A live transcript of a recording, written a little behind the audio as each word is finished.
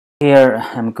Here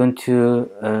I'm going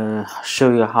to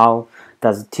show you how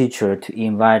does teacher to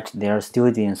invite their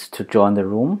students to join the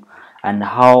room, and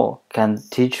how can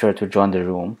teacher to join the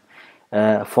room.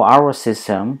 For our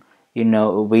system,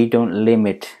 we don't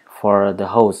limit for the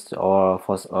host or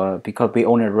for because we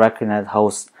only recognize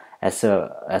host as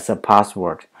a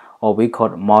password, or we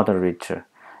call it moderator.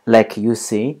 Like you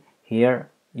see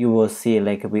here, you will see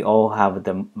like we all have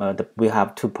we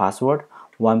have two password.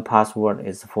 One password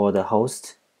is for the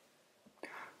host,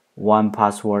 one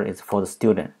password is for the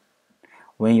student.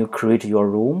 When you create your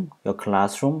room, your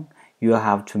classroom, you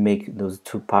have to make those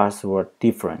two password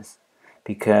difference,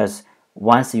 because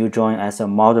once you join as a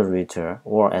moderator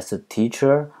or as a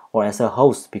teacher or as a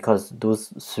host, because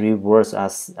those three words are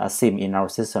same in our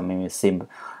system, I mean same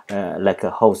like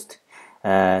a host,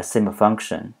 same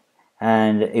function.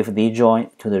 And if they join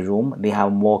to the room, they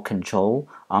have more control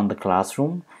on the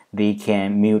classroom. They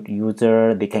can mute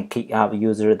user, they can kick out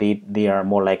user, they are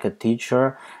more like a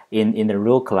teacher in the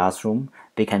real classroom.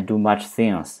 They can do much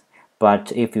things.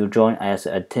 But if you join as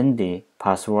attendee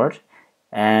password,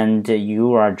 and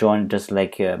you are joined just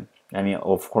like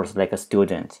of course like a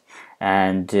student,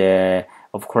 and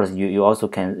of course you also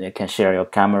can share your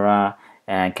camera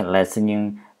and can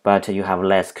listening, but you have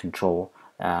less control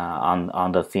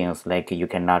on the things, like you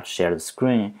cannot share the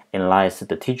screen unless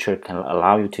the teacher can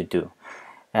allow you to do.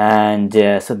 And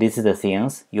so these are the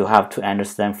things you have to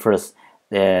understand first.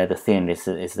 The thing is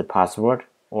the password,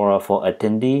 or for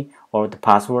attendee, or the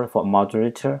password for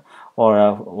moderator,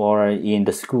 or in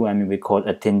the school, I mean, we call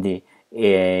attendee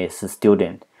is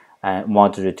student and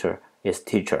moderator is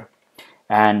teacher.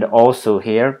 And also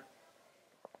here,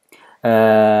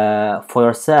 for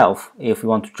yourself, if you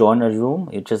want to join a room,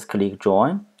 you just click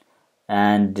join,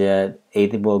 and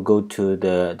it will go to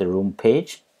the room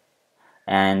page,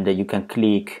 and you can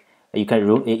click, you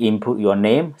can input your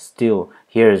name. Still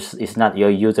here is not your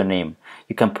username.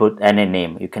 You can put any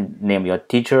name. You can name your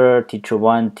teacher, teacher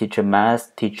 1, teacher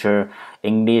math, teacher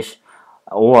English,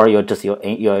 or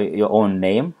your own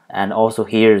name. And also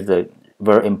here's the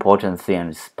very important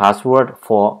things: password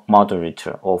for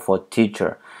moderator or for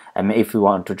teacher. I mean, if you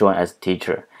want to join as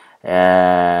teacher,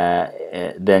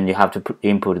 then you have to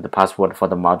input the password for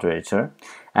the moderator.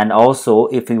 And also,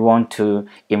 if you want to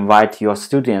invite your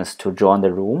students to join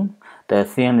the room, the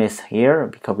thing is here,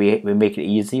 because we make it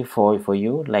easy for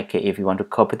you. Like if you want to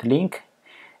copy the link,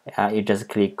 you just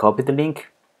click copy the link.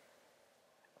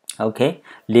 Okay,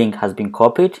 link has been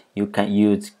copied. You can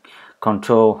use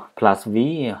Control plus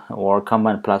V or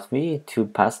Command plus V to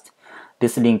paste.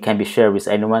 This link can be shared with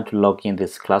anyone to log in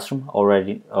this classroom.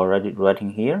 Already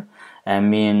writing here. I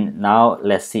mean, now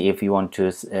let's see if you want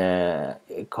to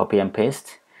copy and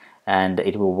paste, and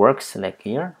it will works like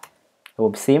here. It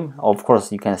will seem. Of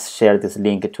course, you can share this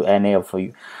link to any of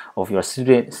your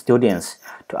students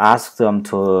to ask them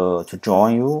to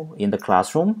join you in the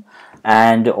classroom.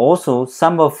 And also,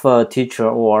 some of teacher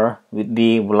or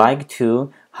they would like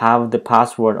to have the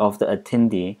password of the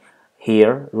attendee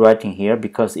here, writing here,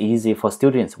 because easy for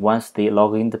students. Once they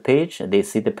log in the page, they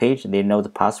see the page, they know the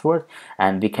password,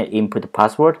 and they can input the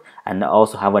password and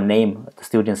also have a name, the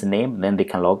student's name, then they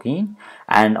can log in.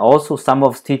 And also some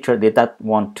of teachers, they don't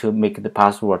want to make the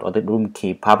password or the room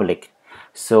key public,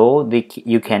 so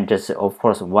you can just, of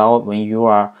course, when you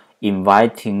are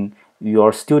inviting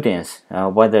your students,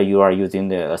 whether you are using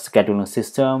the scheduling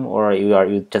system or you are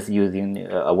just using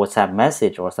a WhatsApp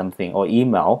message or something, or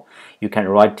email, you can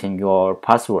write in your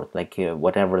password, like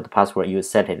whatever the password you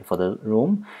set it for the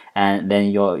room, and then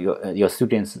your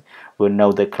students will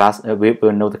know the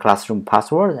classroom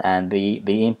password, and they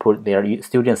input their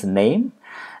student's name,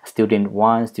 student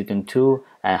 1, student 2,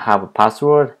 and have a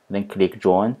password, then click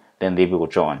join, then they will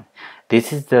join.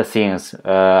 This is the things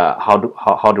how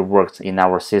it works in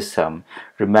our system.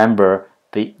 Remember,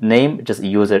 the name just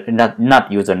not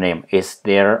username, is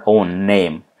their own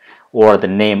name or the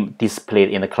name displayed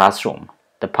in the classroom.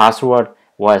 The password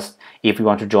was, if you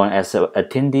want to join as an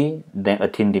attendee, then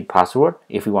attendee password.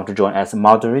 If you want to join as a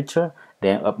moderator,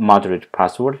 then a moderator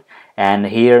password. And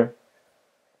here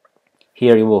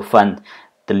you will find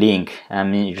the link. I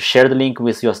mean, you share the link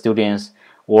with your students,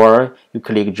 or you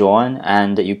click join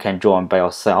and you can join by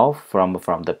yourself from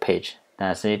the page.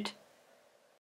 That's it.